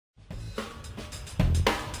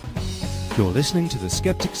You're listening to the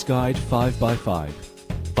Skeptic's Guide 5x5.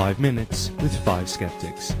 5 minutes with 5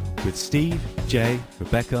 skeptics. With Steve, Jay,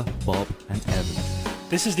 Rebecca, Bob, and Evan.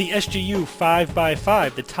 This is the S.G.U.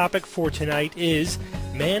 5x5. The topic for tonight is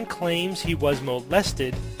man claims he was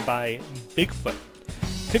molested by Bigfoot.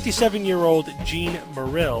 57-year-old Jean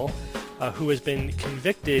Merrill, who has been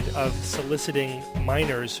convicted of soliciting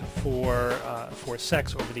minors for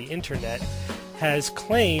sex over the internet, has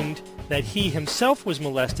claimed that he himself was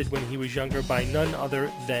molested when he was younger by none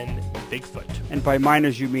other than Bigfoot. And by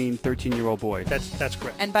minors, you mean 13-year-old boys. That's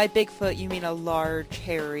correct. And by Bigfoot, you mean a large,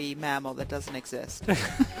 hairy mammal that doesn't exist.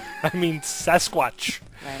 I mean Sasquatch.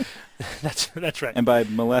 Right. That's right. And by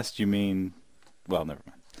molest, you mean... Well, never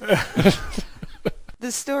mind.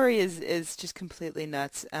 The story is just completely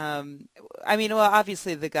nuts.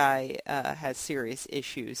 Obviously the guy has serious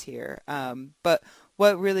issues here. But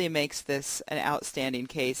what really makes this an outstanding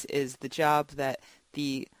case is the job that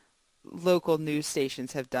the local news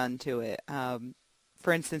stations have done to it.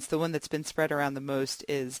 For instance, the one that's been spread around the most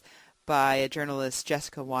is by a journalist,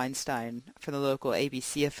 Jessica Weinstein, from the local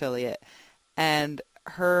ABC affiliate. And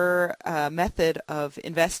her method of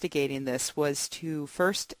investigating this was to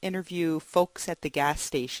first interview folks at the gas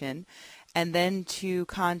station and then to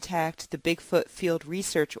contact the Bigfoot Field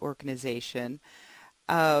Research Organization.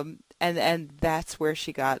 And that's where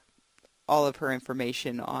she got all of her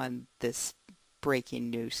information on this breaking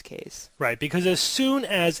news case. Right, because as soon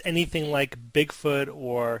as anything like Bigfoot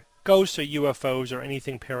or ghosts or UFOs or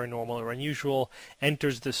anything paranormal or unusual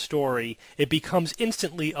enters the story, it becomes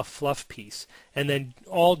instantly a fluff piece. And then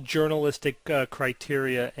all journalistic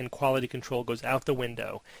criteria and quality control goes out the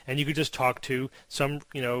window. And you could just talk to some,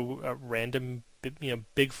 random,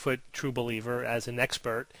 Bigfoot true believer as an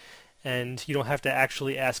expert. And you don't have to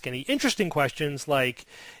actually ask any interesting questions like,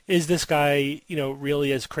 is this guy,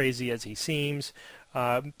 really as crazy as he seems?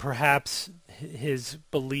 Perhaps his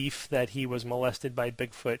belief that he was molested by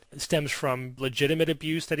Bigfoot stems from legitimate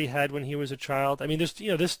abuse that he had when he was a child. I mean,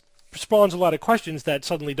 this spawns a lot of questions that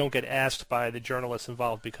suddenly don't get asked by the journalists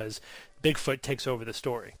involved because Bigfoot takes over the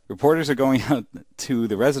story. Reporters are going out to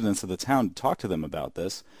the residents of the town to talk to them about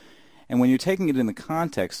this. And when you're taking it in the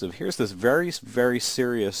context of here's this very, very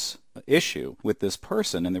serious issue with this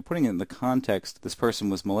person, and they're putting it in the context this person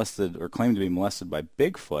was molested or claimed to be molested by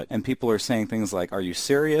Bigfoot, and people are saying things like, are you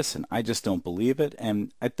serious? And I just don't believe it.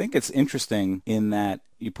 And I think it's interesting in that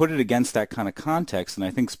you put it against that kind of context, and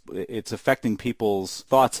I think it's affecting people's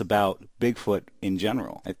thoughts about Bigfoot in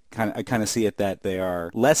general. I kind of see it that they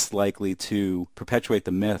are less likely to perpetuate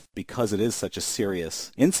the myth because it is such a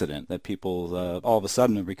serious incident that people all of a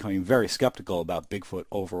sudden are becoming very skeptical about Bigfoot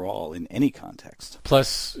overall in any context.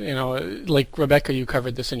 Plus, like Rebecca, you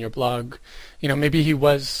covered this in your blog, maybe he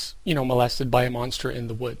was, molested by a monster in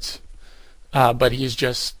the woods, but he's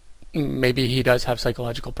just, maybe he does have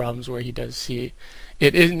psychological problems where he does see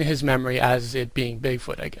it in his memory as it being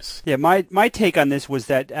Bigfoot, I guess. Yeah, my take on this was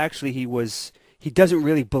that actually he doesn't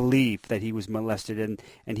really believe that he was molested,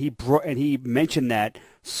 and he mentioned that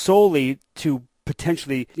solely to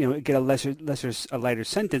potentially get a lighter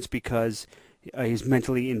sentence because he's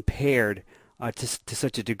mentally impaired to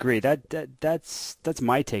such a degree. That's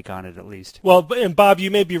my take on it, at least. Well, and Bob, you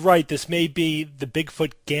may be right. This may be the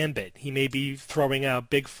Bigfoot gambit. He may be throwing out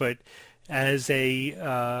Bigfoot as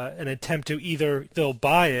an attempt to either they'll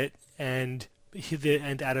buy it and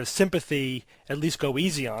out of sympathy at least go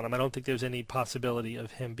easy on him. I don't think there's any possibility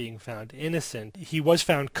of him being found innocent. He was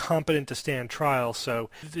found competent to stand trial, so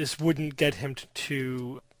this wouldn't get him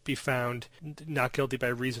to be found not guilty by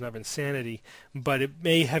reason of insanity, but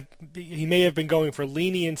he may have been going for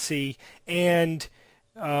leniency, and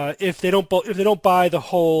if they don't buy the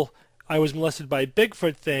whole I was molested by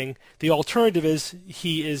Bigfoot thing, the alternative is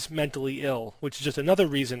he is mentally ill, which is just another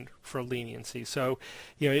reason for leniency. So,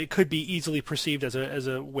 it could be easily perceived as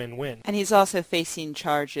a win-win. And he's also facing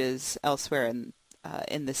charges elsewhere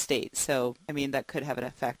in the state, so that could have an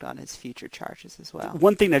effect on his future charges as well.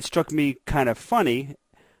 One thing that struck me kind of funny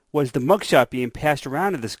was the mugshot being passed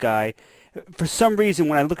around to this guy. For some reason,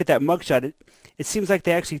 when I look at that mugshot, it seems like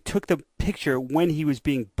they actually took the picture when he was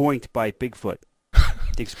being boinked by Bigfoot.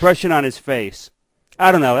 The expression on his face.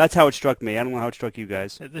 I don't know. That's how it struck me. I don't know how it struck you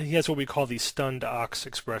guys. He has what we call the stunned ox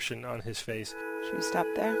expression on his face. Should we stop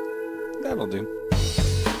there? That'll do.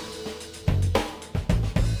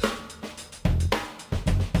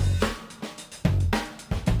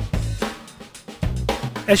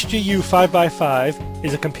 S.G.U. 5x5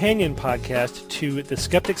 is a companion podcast to The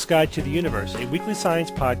Skeptic's Guide to the Universe, a weekly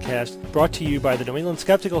science podcast brought to you by the New England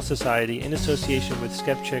Skeptical Society in association with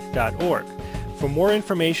Skepchick.org. For more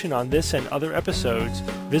information on this and other episodes,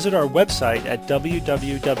 visit our website at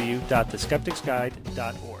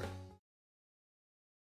www.theskepticsguide.org.